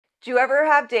Do you ever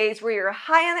have days where you're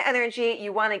high on energy,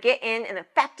 you want to get in an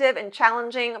effective and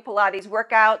challenging Pilates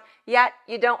workout, yet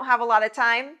you don't have a lot of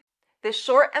time? The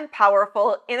short and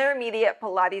powerful intermediate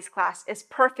Pilates class is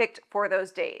perfect for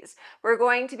those days. We're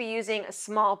going to be using a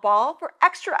small ball for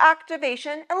extra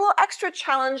activation and a little extra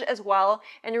challenge as well,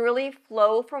 and really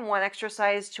flow from one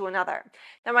exercise to another.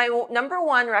 Now, my number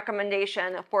one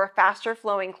recommendation for faster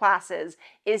flowing classes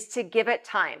is to give it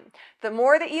time. The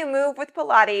more that you move with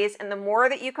Pilates and the more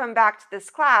that you come back to this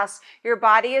class, your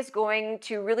body is going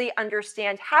to really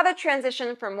understand how to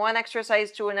transition from one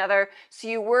exercise to another, so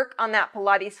you work on that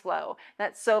Pilates flow.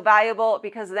 That's so valuable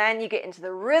because then you get into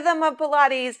the rhythm of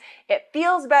Pilates, it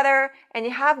feels better, and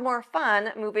you have more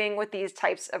fun moving with these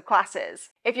types of classes.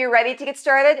 If you're ready to get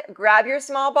started, grab your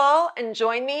small ball and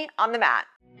join me on the mat.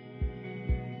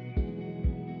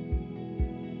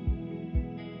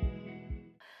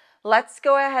 Let's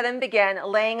go ahead and begin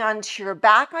laying onto your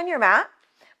back on your mat.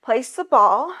 Place the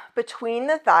ball between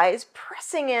the thighs,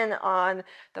 pressing in on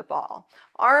the ball.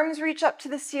 Arms reach up to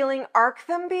the ceiling, arc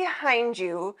them behind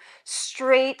you,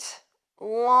 straight,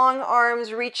 long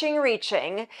arms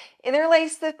reaching.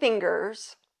 Interlace the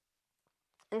fingers,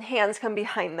 and hands come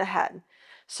behind the head.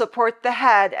 Support the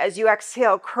head as you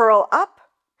exhale, curl up,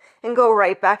 and go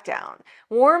right back down.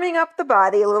 Warming up the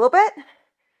body a little bit.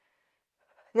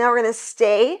 Now we're going to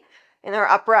stay in our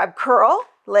upper ab curl,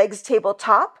 legs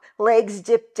tabletop, legs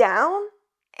dip down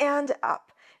and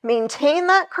up. Maintain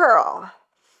that curl.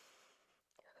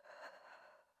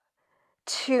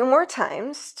 2 more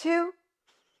times. 2.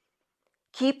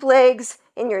 Keep legs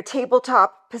in your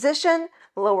tabletop position,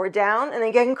 lower down, and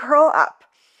again curl up.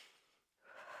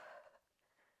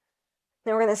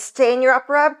 Now we're going to stay in your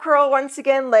upper ab curl once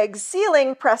again, legs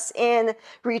ceiling, press in,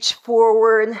 reach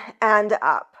forward and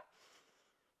up.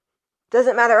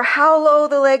 Doesn't matter how low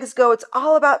the legs go, it's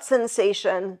all about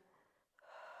sensation.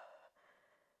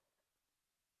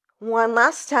 One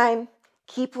last time.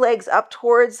 Keep legs up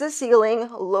towards the ceiling,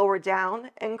 lower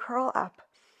down and curl up.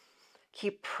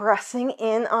 Keep pressing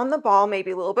in on the ball,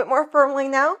 maybe a little bit more firmly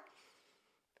now.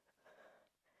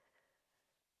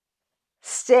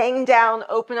 Staying down,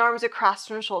 open arms across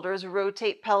from shoulders,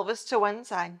 rotate pelvis to one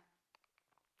side.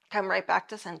 Come right back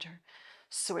to center.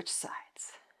 Switch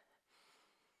sides.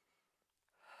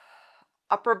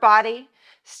 Upper body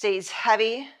stays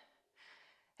heavy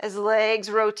as legs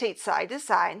rotate side to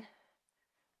side.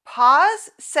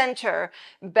 Pause, center,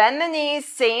 bend the knees,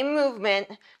 same movement,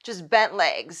 just bent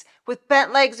legs. With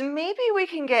bent legs, maybe we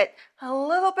can get a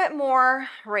little bit more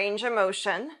range of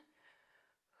motion.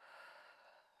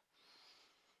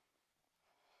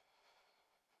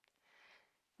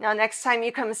 Now, next time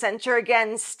you come center,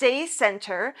 again, stay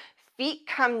center, feet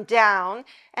come down,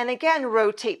 and again,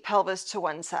 rotate pelvis to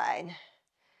one side.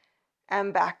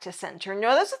 And back to center.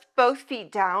 Notice with both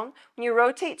feet down, when you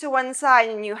rotate to one side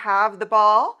and you have the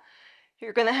ball,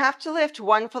 you're going to have to lift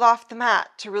one foot off the mat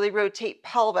to really rotate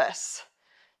pelvis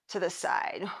to the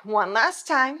side. One last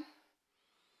time.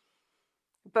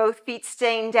 Both feet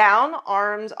staying down,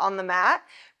 arms on the mat.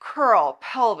 Curl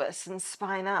pelvis and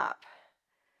spine up.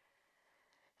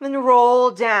 Then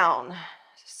roll down.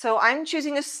 So I'm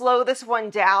choosing to slow this one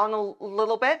down a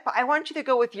little bit, but I want you to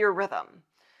go with your rhythm.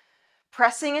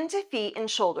 Pressing into feet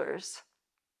and shoulders.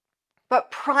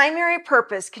 But primary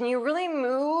purpose, can you really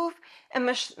move and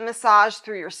massage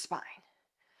through your spine?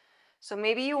 So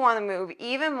maybe you want to move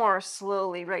even more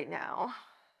slowly right now.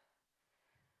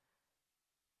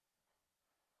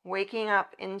 Waking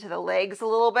up into the legs a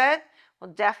little bit.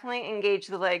 We'll definitely engage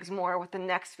the legs more with the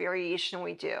next variation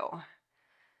we do.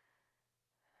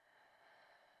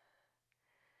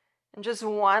 And just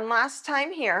one last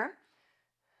time here.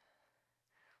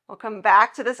 We'll come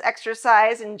back to this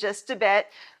exercise in just a bit.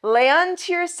 Lay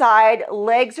onto your side,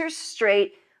 legs are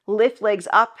straight, lift legs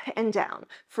up and down.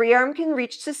 Free arm can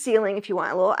reach the ceiling if you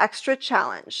want a little extra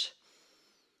challenge.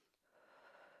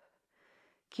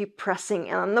 Keep pressing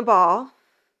in on the ball.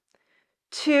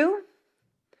 2,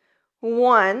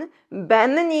 1,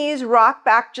 bend the knees, rock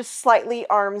back just slightly,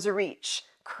 arms reach.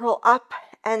 Curl up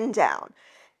and down.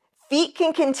 Feet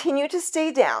can continue to stay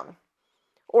down.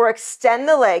 Or extend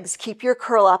the legs, keep your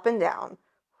curl up and down.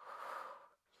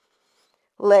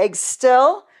 Legs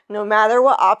still, no matter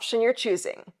what option you're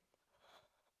choosing.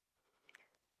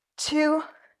 2,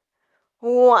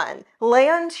 1. Lay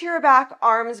onto your back,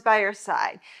 arms by your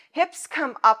side. Hips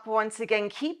come up once again,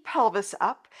 keep pelvis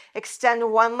up.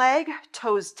 Extend one leg,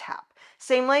 toes tap.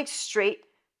 Same leg straight,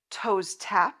 toes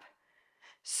tap.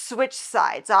 Switch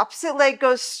sides, opposite leg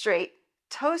goes straight,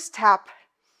 toes tap.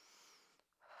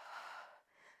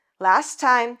 Last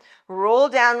time, roll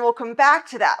down. We'll come back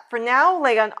to that. For now,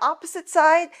 leg on opposite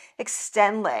side,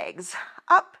 extend legs.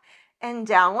 Up and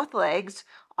down with legs.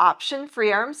 Option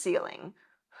free arm ceiling.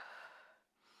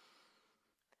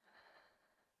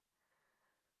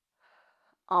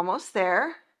 Almost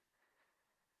there.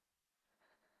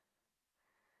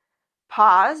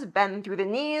 Pause, bend through the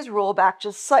knees, roll back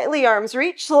just slightly, arms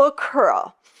reach, little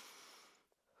curl.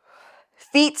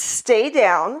 Feet stay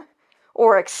down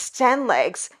or extend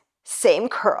legs, same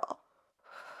curl.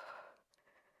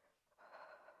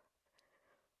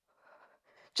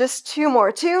 Just two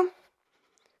more, 2,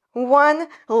 1,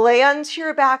 lay onto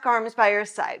your back, arms by your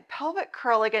side. Pelvic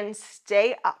curl again,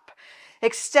 stay up.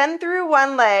 Extend through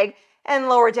one leg and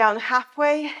lower down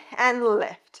halfway and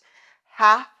lift.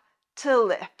 Half to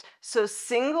lift. So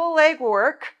single leg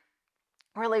work,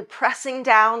 really pressing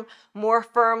down more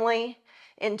firmly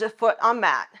into foot on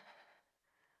mat.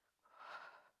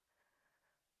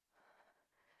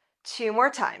 2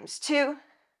 more times, 2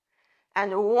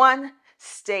 and 1.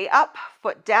 Stay up,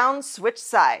 foot down, switch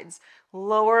sides,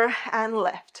 lower and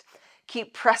lift.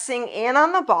 Keep pressing in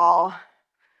on the ball.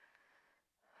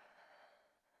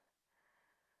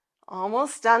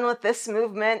 Almost done with this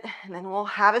movement, and then we'll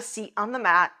have a seat on the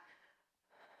mat.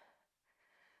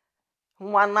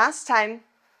 One last time.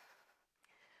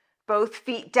 Both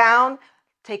feet down,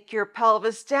 take your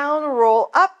pelvis down, roll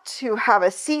up to have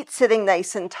a seat, sitting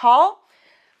nice and tall.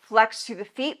 Flex through the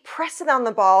feet, press it on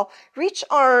the ball, reach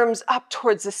arms up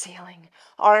towards the ceiling.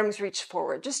 Arms reach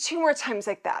forward. Just 2 more times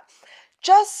like that.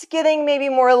 Just getting maybe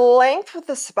more length with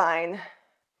the spine.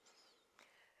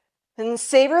 Then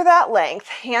savor that length.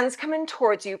 Hands coming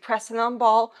towards you, pressing on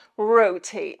ball,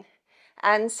 rotate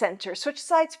and center. Switch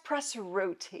sides, press,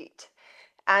 rotate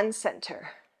and center.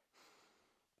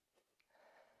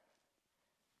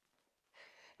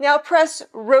 Now press,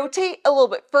 rotate a little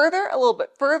bit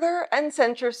further, and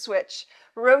center, switch.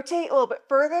 Rotate a little bit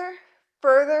further,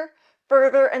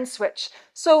 further, and switch.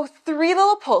 So 3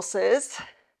 little pulses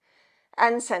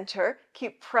and center.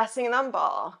 Keep pressing it on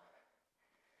ball.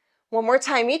 One more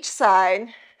time each side.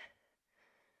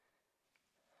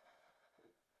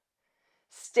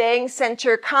 Staying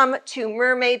center, come to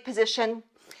mermaid position.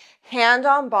 Hand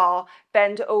on ball,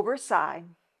 bend over side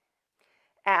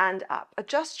and up.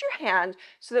 Adjust your hand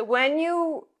so that when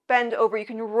you bend over, you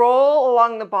can roll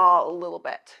along the ball a little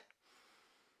bit.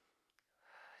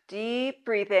 Deep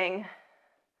breathing.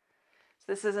 So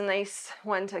this is a nice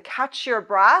one to catch your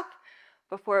breath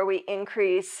before we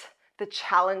increase the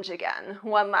challenge again.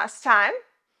 One last time.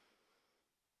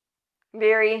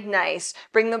 Very nice.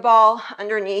 Bring the ball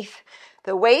underneath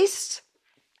the waist.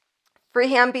 Free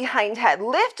hand behind head.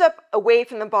 Lift up away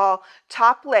from the ball.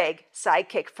 Top leg, side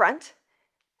kick, front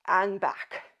and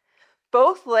back.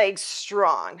 Both legs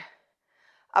strong.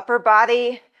 Upper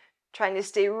body, trying to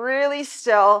stay really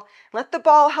still. Let the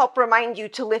ball help remind you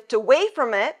to lift away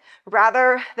from it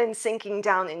rather than sinking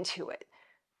down into it.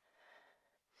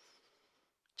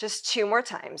 Just 2 more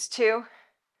times, 2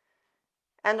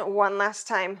 and 1 last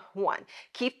time, 1.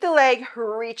 Keep the leg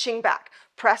reaching back.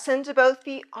 Press into both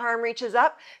feet, arm reaches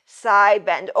up, side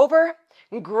bend over,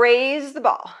 graze the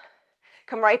ball.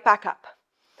 Come right back up.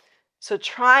 So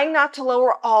trying not to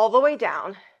lower all the way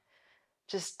down,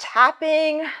 just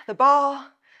tapping the ball,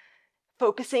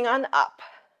 focusing on up.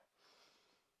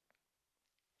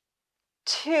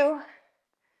 2,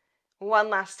 1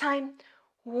 last time,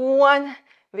 1.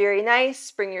 Very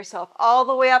nice. Bring yourself all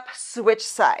the way up, switch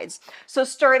sides. So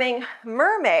starting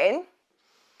mermaid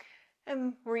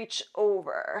and reach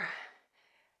over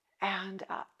and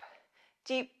up.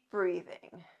 Deep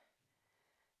breathing.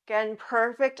 Again,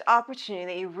 perfect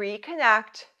opportunity.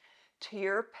 Reconnect to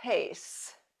your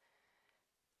pace.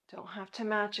 Don't have to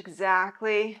match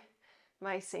exactly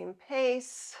my same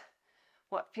pace.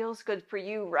 What feels good for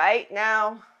you right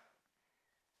now?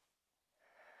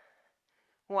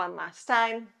 1 last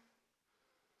time.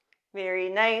 Very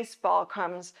nice. Ball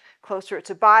comes closer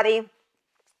to body.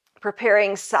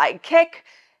 Preparing side kick,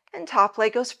 and top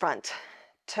leg goes front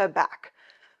to back.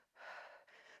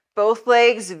 Both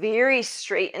legs very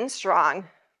straight and strong.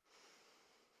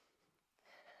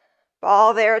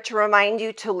 Ball there to remind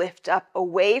you to lift up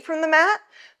away from the mat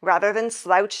rather than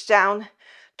slouch down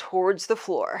towards the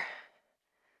floor.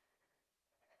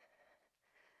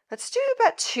 Let's do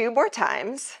about 2 more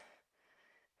times.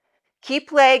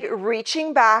 Keep leg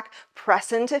reaching back,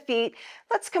 press into feet.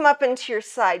 Let's come up into your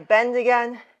side bend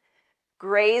again.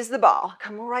 Graze the ball.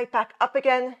 Come right back up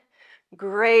again.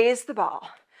 Graze the ball.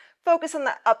 Focus on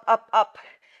the up,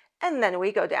 and then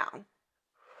we go down.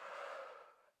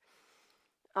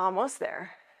 Almost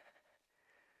there.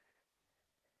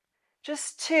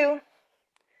 Just 2,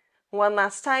 One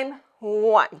last time.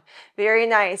 1. Very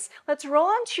nice. Let's roll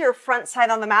onto your front side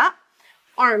on the mat.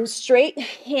 Arms straight,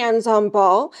 hands on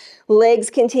ball. Legs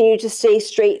continue to stay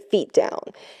straight, feet down.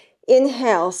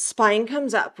 Inhale, spine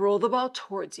comes up. Roll the ball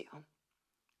towards you.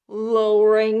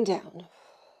 Lowering down.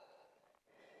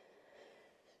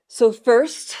 So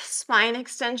first, spine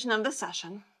extension of the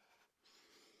session.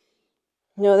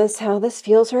 Notice how this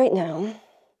feels right now.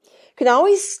 You can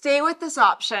always stay with this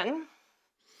option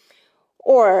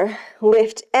or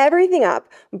lift everything up.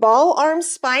 Ball, arms,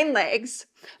 spine, legs.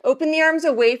 Open the arms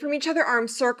away from each other,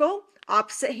 arms circle.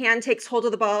 Opposite hand takes hold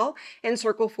of the ball and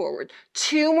circle forward.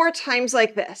 2 more times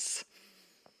like this.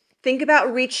 Think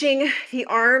about reaching the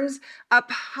arms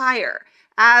up higher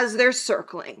as they're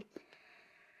circling.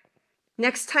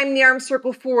 Next time the arms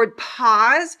circle forward,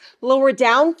 pause, lower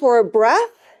down for a breath.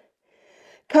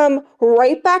 Come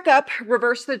right back up,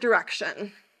 reverse the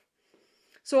direction.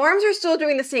 So arms are still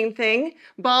doing the same thing,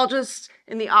 ball just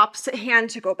in the opposite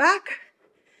hand to go back,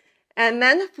 and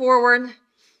then forward.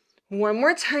 One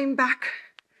more time, back,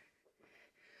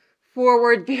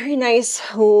 forward, very nice,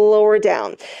 lower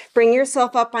down. Bring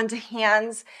yourself up onto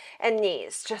hands and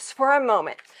knees just for a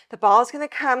moment. The ball is going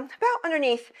to come about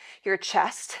underneath your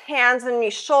chest, hands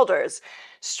underneath shoulders.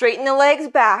 Straighten the legs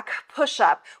back, push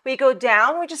up. We go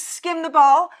down, we just skim the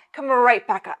ball, come right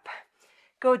back up.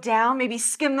 Go down, maybe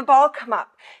skim the ball, come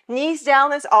up. Knees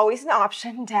down is always an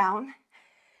option, down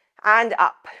and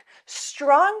up.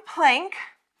 Strong plank,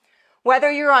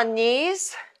 whether you're on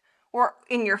knees or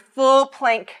in your full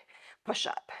plank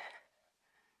push-up.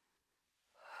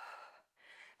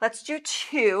 Let's do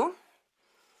 2.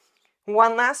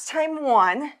 One last time,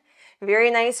 1. Very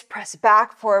nice, press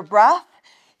back for a breath.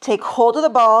 Take hold of the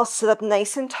ball, sit up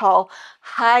nice and tall,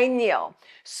 high kneel.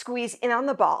 Squeeze in on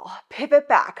the ball, pivot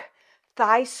back,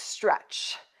 thigh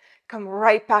stretch. Come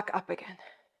right back up again.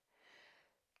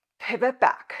 Pivot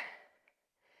back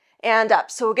and up.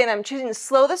 So again, I'm choosing to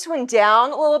slow this one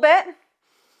down a little bit.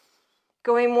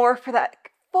 Going more for that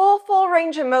full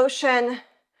range of motion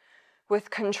with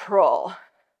control.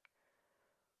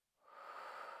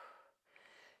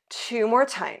 2 more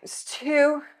times.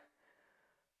 2.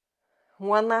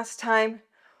 One last time.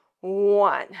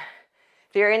 1.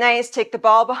 Very nice. Take the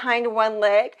ball behind one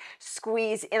leg.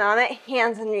 Squeeze in on it.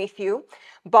 Hands underneath you.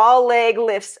 Ball leg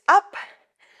lifts up.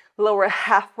 Lower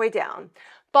halfway down.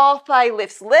 Ball thigh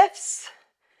lifts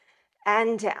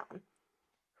and down.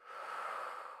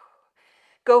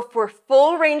 Go for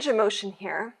full range of motion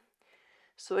here.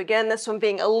 So again, this one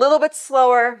being a little bit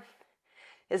slower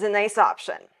is a nice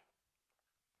option.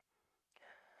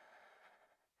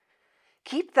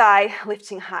 Keep thigh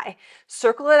lifting high.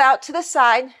 Circle it out to the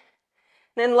side,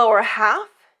 then lower half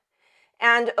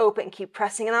and open. Keep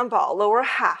pressing it on ball. Lower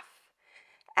half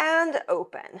and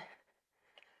open.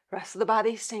 Rest of the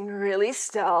body staying really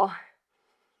still.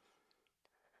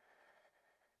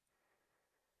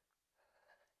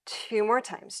 2 more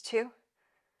times. 2.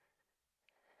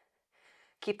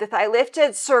 Keep the thigh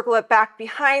lifted, circle it back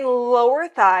behind, lower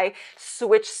thigh,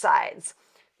 switch sides.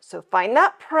 So find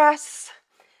that press,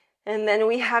 and then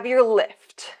we have your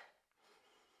lift.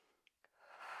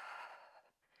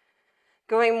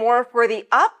 Going more for the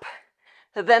up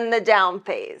than the down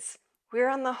phase. We're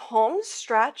on the home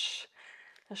stretch,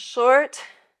 a short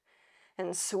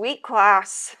and sweet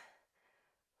class.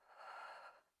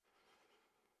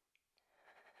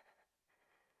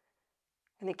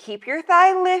 Going to keep your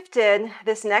thigh lifted.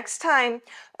 This next time,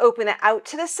 open it out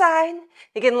to the side.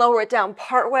 You can lower it down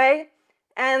part way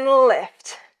and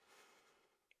lift.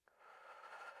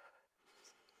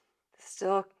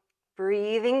 Still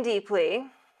breathing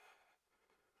deeply.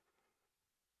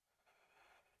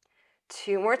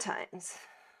 2 more times.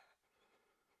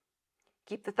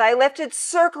 Keep the thigh lifted,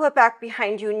 circle it back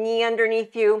behind you, knee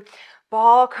underneath you.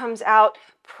 Ball comes out,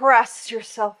 press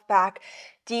yourself back.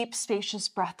 Deep, spacious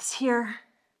breaths here.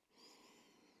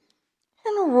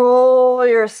 And roll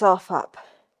yourself up.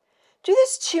 Do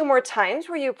this 2 more times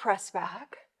where you press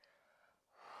back.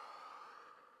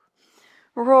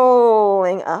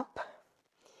 Rolling up.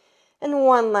 And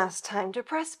 1 last time to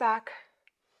press back.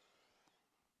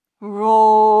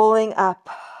 Rolling up.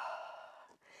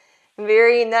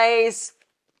 Very nice.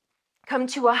 Come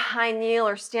to a high kneel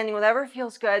or standing, whatever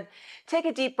feels good. Take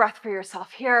a deep breath for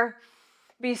yourself here.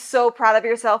 Be so proud of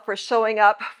yourself for showing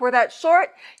up for that short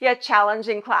yet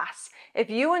challenging class. If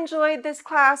you enjoyed this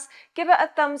class, give it a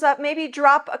thumbs up. Maybe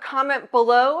drop a comment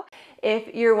below.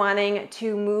 If you're wanting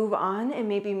to move on and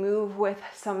maybe move with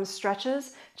some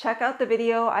stretches, check out the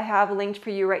video I have linked for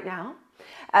you right now.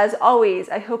 As always,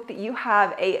 I hope that you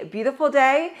have a beautiful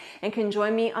day and can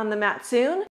join me on the mat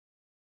soon.